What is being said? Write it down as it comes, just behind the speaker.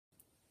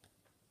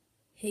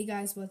Hey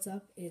guys, what's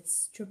up?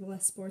 It's Triple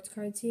S Sports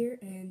Cards here,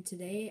 and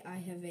today I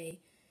have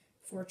a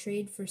for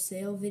trade for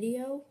sale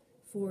video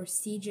for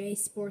CJ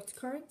Sports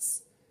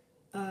Cards.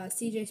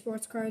 CJ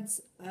Sports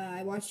Cards,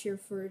 I watched your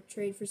for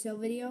trade for sale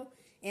video,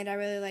 and I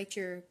really liked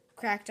your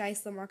cracked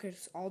ice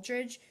LaMarcus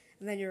Aldridge,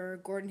 and then your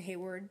Gordon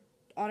Hayward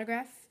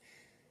autograph.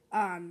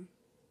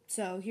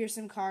 So here's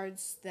some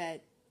cards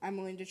that I'm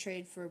willing to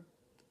trade for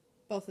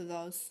both of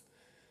those,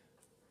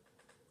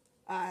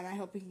 and I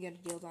hope we can get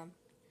a deal done.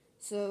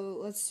 So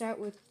let's start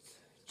with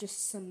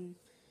just some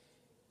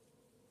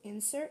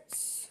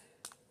inserts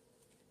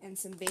and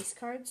some base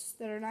cards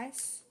that are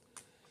nice.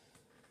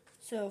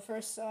 So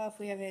first off,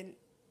 we have an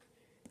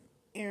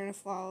Aaron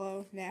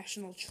Aflalo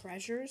National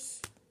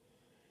Treasures,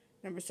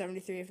 number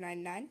 73 of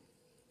 99.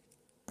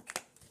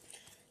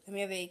 Then we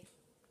have a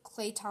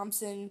Klay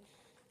Thompson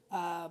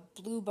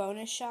Blue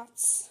Bonus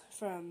Shots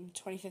from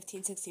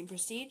 2015-16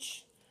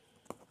 Prestige,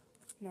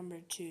 number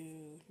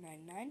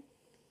 299.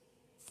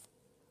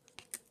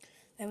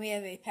 Then we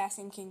have a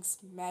Passing Kings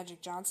Magic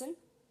Johnson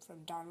from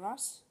Don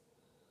Ross.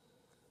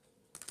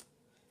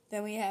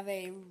 Then we have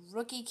a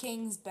Rookie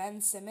Kings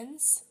Ben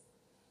Simmons.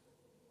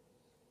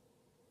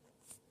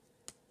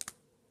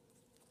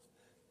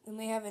 Then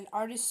we have an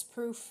Artist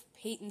Proof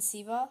Peyton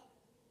Siva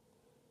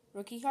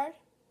rookie card.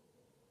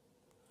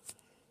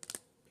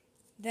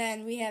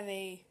 Then we have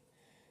a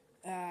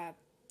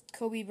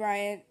Kobe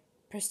Bryant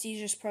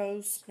Prestigious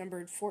Pros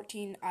numbered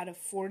 14 out of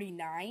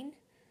 49.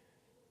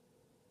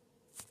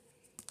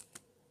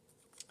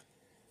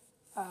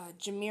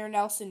 Jameer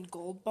Nelson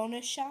Gold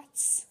Bonus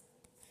Shots,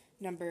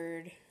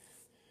 numbered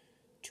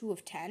 2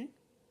 of 10.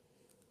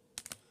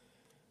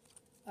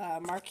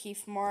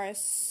 Markieff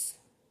Morris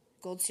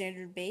Gold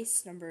Standard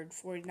Base, numbered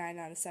 49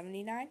 out of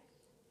 79.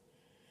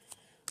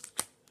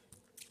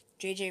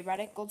 JJ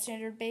Redick Gold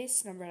Standard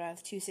Base, numbered out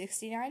of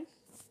 269.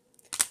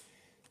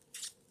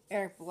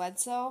 Eric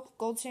Bledsoe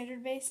Gold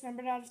Standard Base,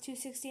 numbered out of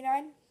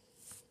 269.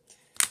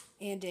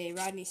 And a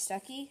Rodney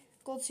Stuckey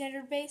Gold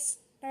Standard Base,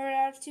 numbered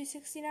out of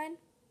 269.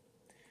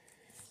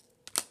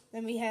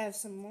 Then we have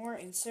some more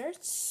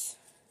inserts.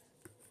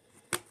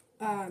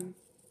 A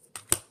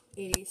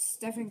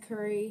Stephen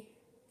Curry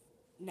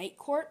Night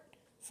Court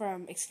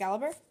from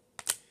Excalibur.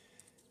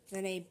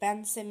 Then a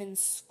Ben Simmons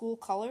School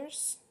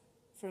Colors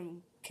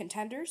from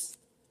Contenders.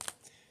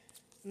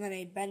 And then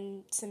a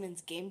Ben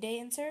Simmons Game Day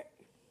insert.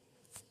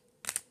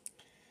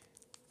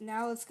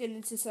 Now let's get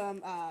into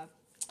some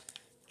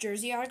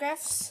jersey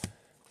autographs.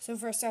 So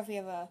first off, we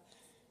have a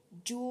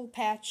dual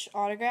patch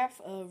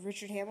autograph of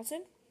Richard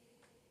Hamilton.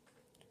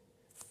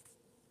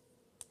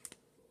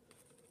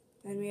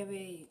 Then we have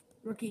a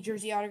rookie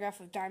jersey autograph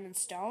of Diamond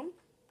Stone,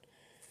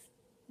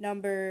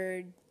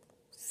 numbered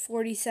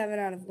 47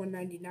 out of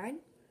 199.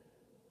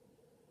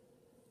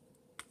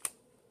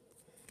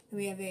 Then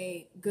we have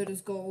a Good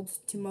as Gold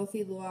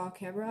Timothy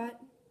Luau-Cabarrot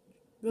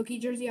rookie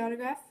jersey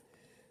autograph,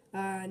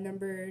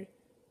 numbered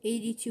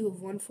 82 of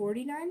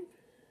 149.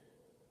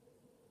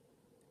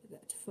 Get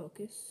that to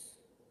focus.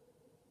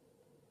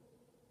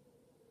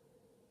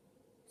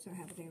 It's not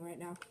happening right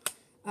now.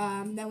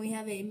 Then we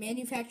have a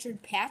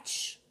manufactured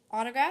patch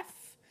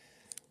autograph,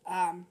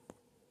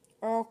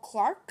 Earl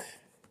Clark,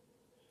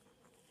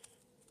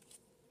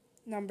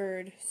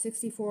 numbered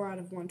 64 out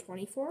of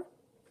 124.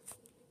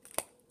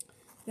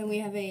 Then we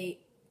have a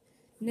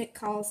Nick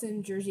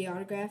Collison jersey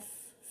autograph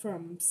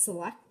from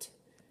Select,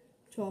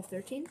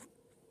 12-13.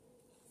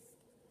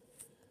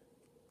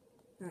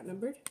 Not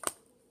numbered.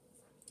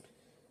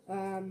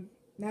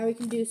 Now we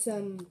can do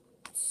some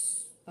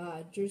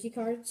jersey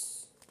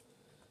cards.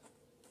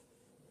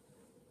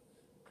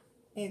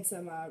 And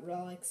some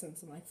relics and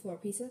some floor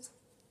pieces.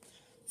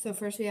 So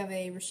first we have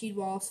a Rasheed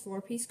Wallace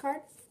floor piece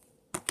card.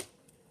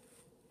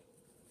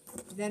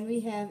 Then we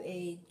have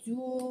a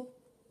dual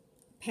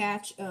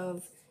patch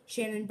of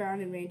Shannon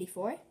Brown and Randy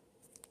Foye.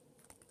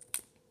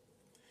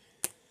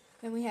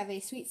 Then we have a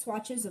Sweet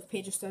Swatches of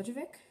Peja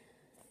Stojacic.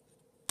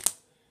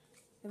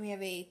 Then we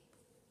have a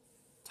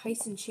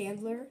Tyson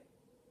Chandler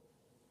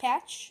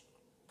patch.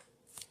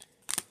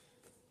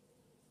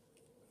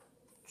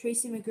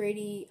 Tracy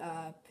McGrady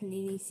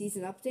Panini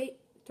Season Update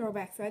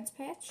Throwback Threads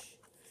patch,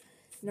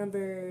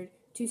 numbered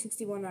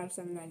 261 out of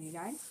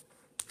 799.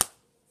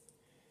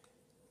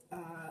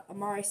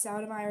 Amari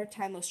Stoudemire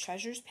Timeless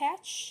Treasures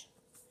patch,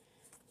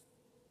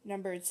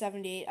 numbered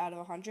 78 out of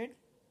 100.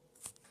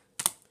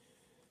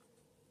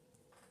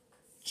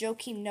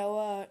 Joakim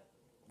Noah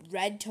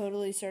Red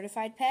Totally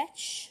Certified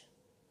patch,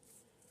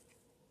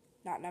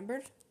 not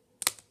numbered.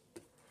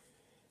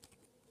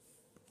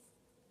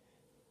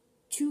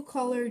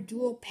 Two-color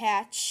dual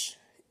patch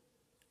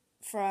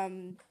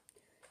from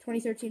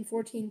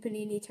 2013-14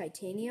 Panini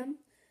Titanium,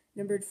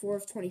 numbered 4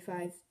 of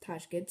 25,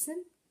 Taj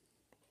Gibson.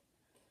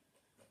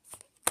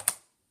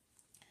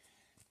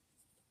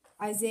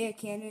 Isaiah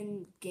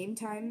Cannon Game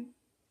Time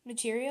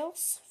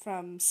Materials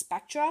from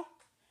Spectra,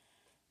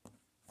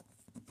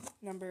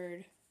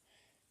 numbered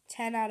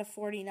 10 out of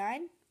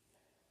 49.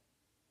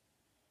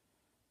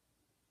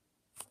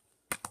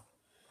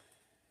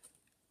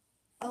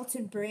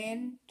 Elton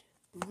Brand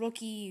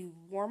rookie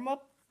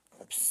warm-up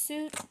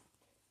suit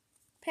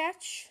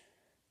patch.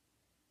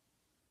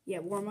 Yeah,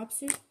 warm-up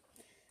suit.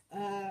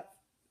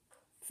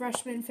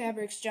 Freshman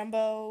Fabrics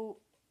Jumbo,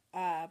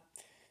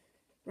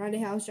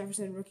 Rondae House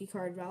Jefferson rookie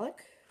card relic.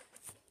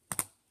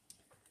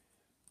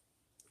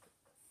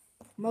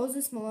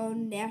 Moses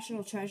Malone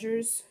National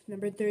Treasures,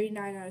 number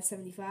 39 out of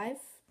 75.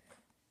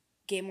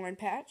 game worn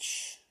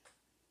patch.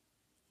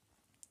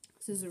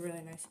 This is a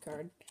really nice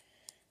card.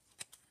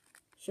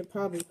 Should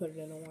probably put it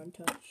in a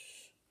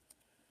one-touch.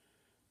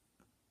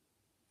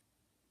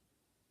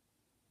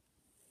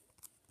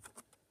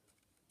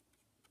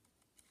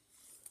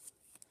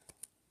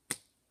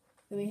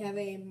 Then we have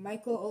a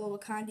Michael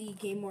Olowokandi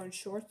game worn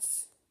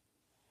shorts.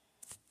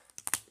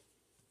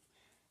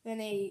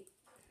 Then a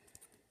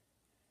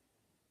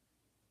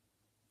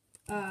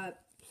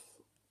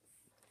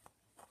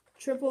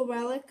triple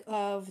relic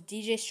Of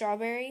DJ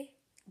Strawberry,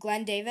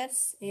 Glenn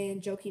Davis,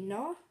 and Joakim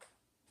Noah.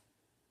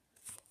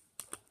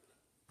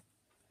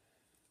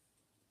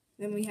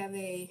 Then we have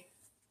a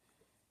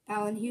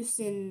Allen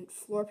Houston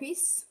floor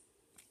piece.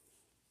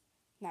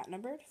 not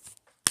numbered.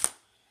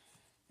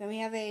 Then we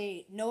have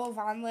a Noah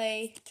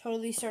Vonleh,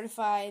 totally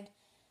certified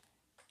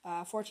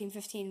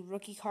 14-15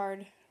 rookie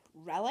card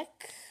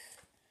relic.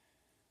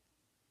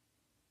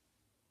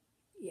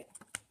 Yeah.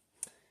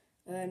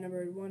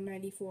 Numbered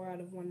 194 out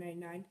of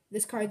 199.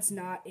 This card's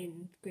not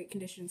in great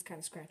condition. It's kind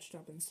of scratched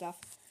up and stuff.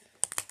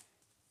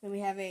 Then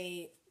we have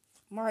a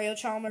Mario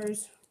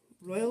Chalmers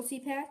royalty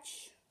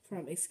patch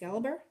from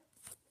Excalibur.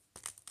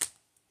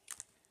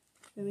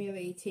 Then we have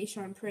a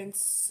Tayshaun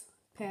Prince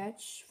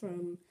patch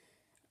from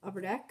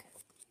Upper Deck.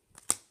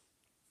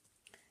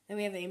 Then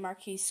we have a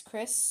Marquise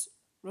Chris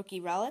rookie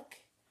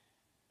relic.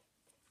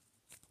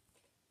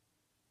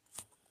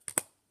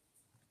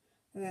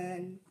 And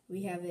then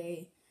we have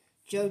a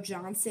Joe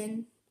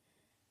Johnson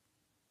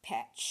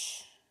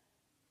patch.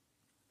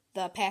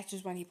 The patch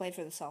is when he played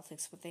for the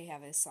Celtics, but they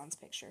have his son's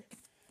picture.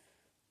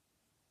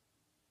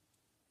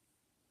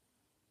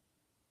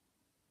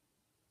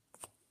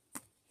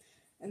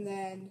 And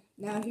then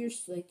now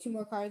here's like two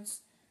more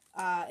cards.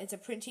 It's a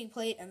printing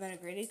plate and then a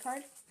graded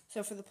card.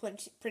 So for the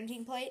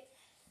printing plate,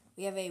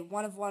 we have a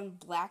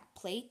 1-of-1 black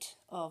plate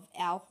of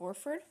Al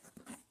Horford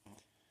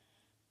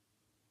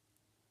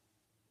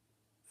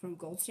from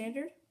Gold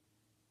Standard.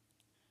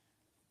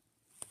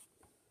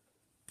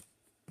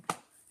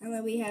 And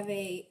then we have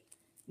a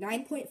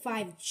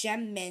 9.5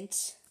 Gem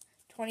Mint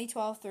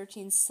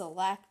 2012-13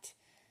 Select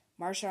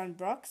Marshawn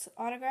Brooks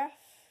autograph.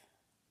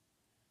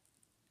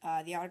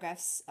 The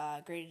autograph's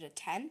graded a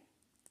 10.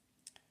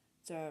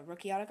 It's a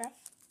rookie autograph.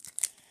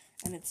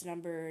 And it's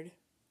numbered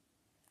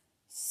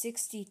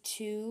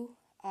 62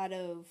 out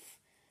of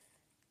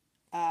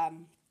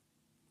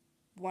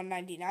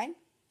 199.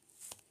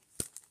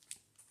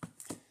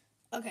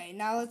 Okay,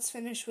 now let's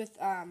finish with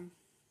a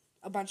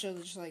bunch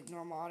of just like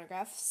normal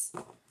autographs.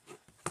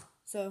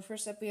 So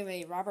first up we have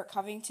a Robert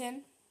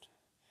Covington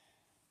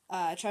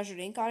Treasured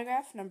Ink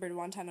autograph, numbered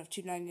 110 of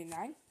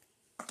 299.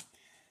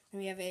 And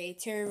we have a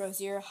Terry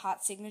Rozier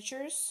Hot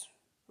Signatures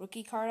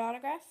rookie card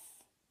autograph.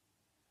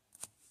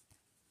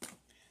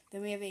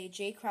 Then we have a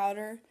Jay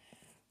Crowder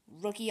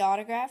rookie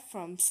autograph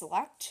from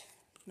Select,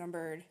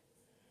 numbered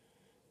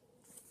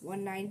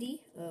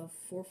 190 of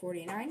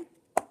 449.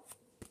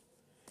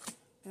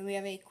 Then we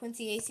have a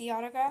Quincy AC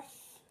autograph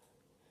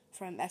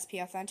from SP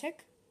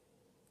Authentic.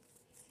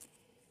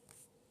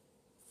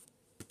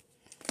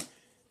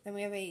 Then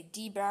we have a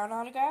D Brown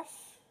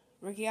autograph,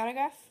 rookie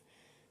autograph,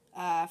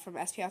 from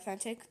SP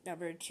Authentic,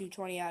 number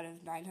 220 out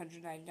of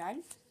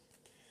 999.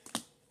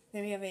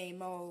 Then we have a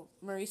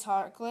Maurice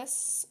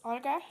Harkless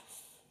autograph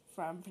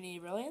from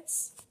Panini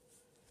Brilliance.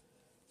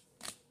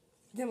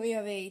 Then we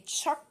have a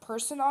Chuck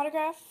Person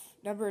autograph,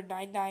 number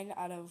 99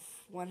 out of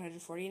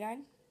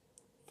 149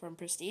 from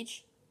Prestige,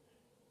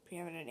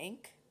 Preeminent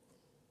Ink.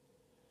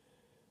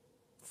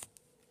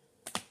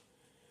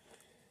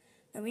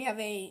 Then we have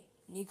a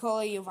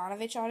Nikola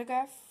Jovanovic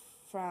autograph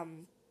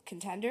from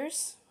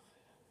Contenders.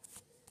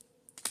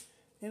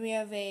 Then we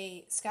have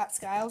a Scott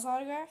Skiles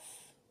autograph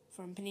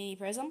from Panini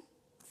Prism.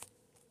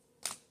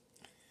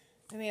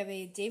 Then we have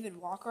a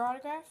David Walker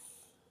autograph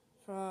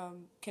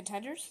from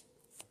Contenders.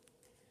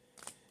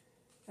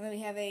 And then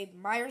we have a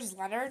Myers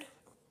Leonard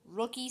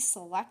rookie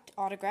select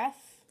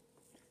autograph.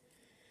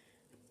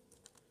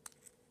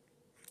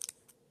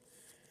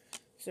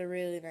 It's a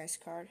really nice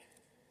card.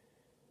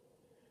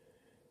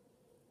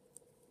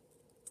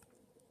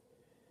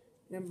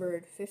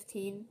 Numbered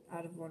 15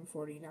 out of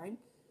 149.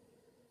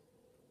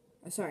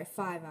 Sorry,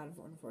 5 out of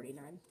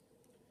 149.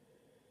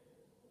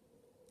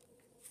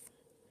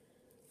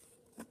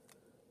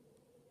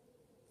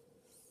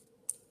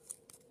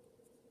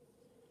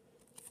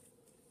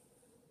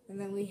 And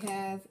then we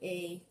have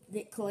a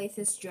Nick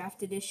Calathis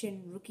Draft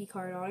Edition rookie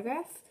card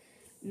autograph,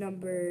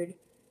 numbered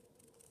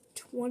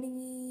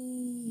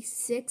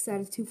 26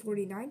 out of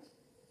 249.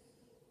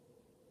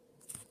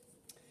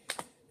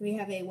 We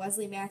have a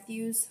Wesley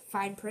Matthews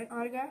fine print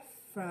autograph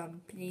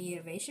from Panini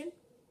Innovation.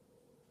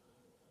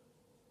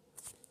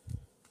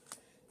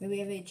 Then we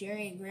have a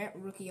Jerry and Grant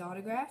rookie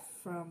autograph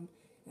from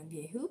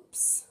NBA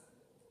Hoops.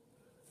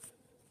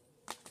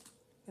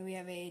 Then we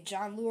have a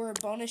John Lure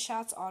bonus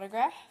shots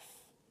autograph.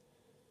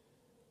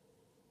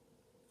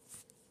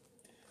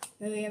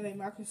 Then we have a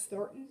Marcus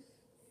Thornton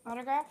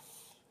Autograph.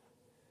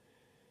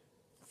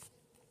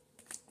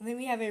 And then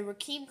we have a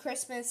Rakeem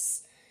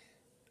Christmas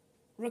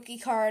rookie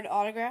card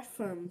autograph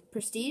from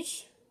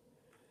Prestige,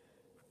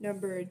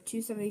 number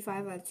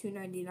 275 out of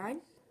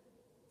 299.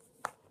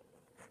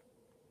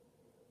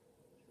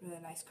 Really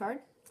nice card.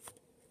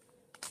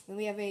 Then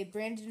we have a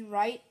Brandon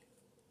Wright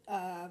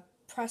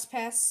press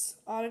pass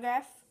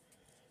autograph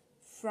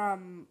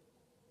from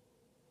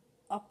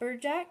Upper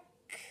Deck.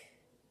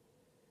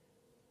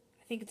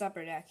 I think it's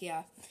Upper Deck,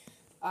 yeah.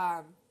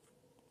 Yeah,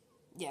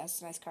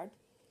 it's a nice card.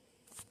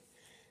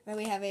 Then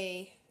we have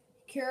a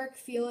Keurig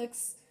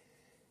Felix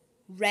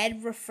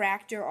red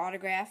refractor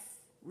autograph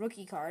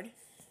rookie card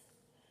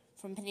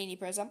from Panini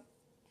Prism.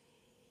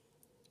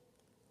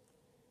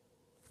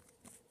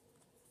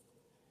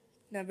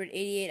 Numbered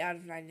 88 out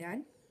of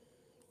 99.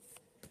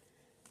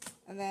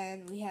 And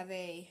then we have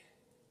a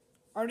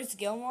Artist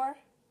Gilmore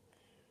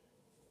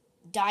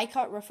die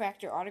cut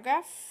refractor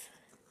autograph.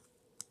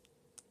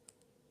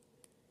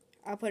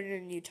 I'll put it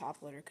in a new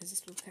top loader because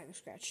this was kind of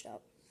scratched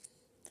up.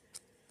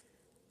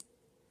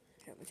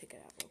 Let me take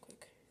it out real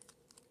quick.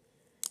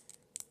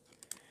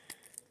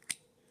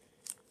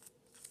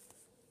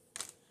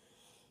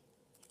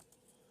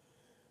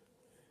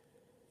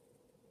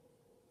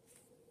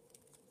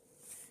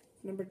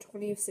 Number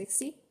 20 of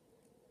 60.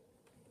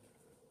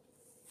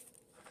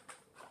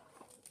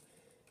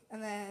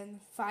 And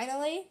then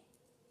finally,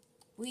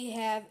 we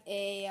have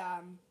a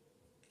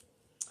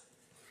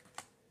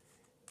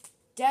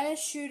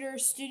Dennis Schroeder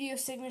Studio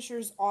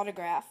Signatures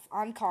autograph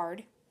on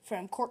card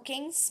from Court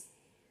Kings.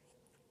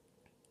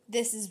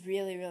 This is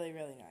really, really,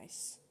 really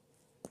nice.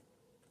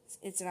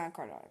 It's an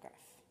on-card autograph.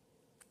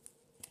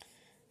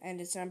 And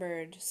it's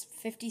numbered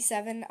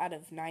 57 out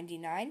of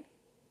 99.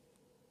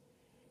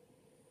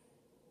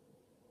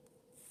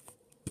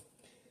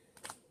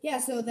 Yeah,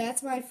 so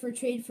that's my for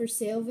trade for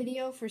sale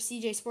video For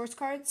CJ Sports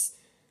Cards.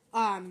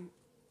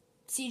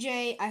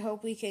 CJ, I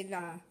hope we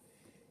can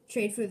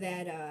trade for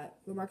that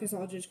LaMarcus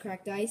Aldridge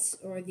cracked ice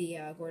or the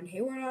Gordon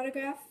Hayward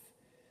autograph.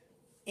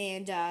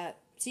 And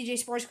CJ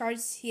Sports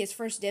Cards, He has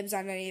first dibs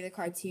on any of the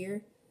cards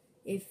here.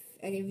 If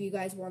any of you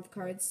guys want the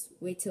cards,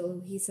 wait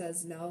till he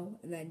says no,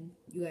 and then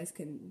you guys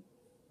can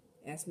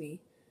ask me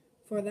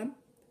for them.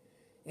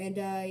 And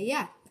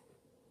yeah,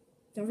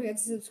 don't forget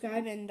to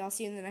subscribe, and I'll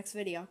see you in the next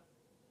video.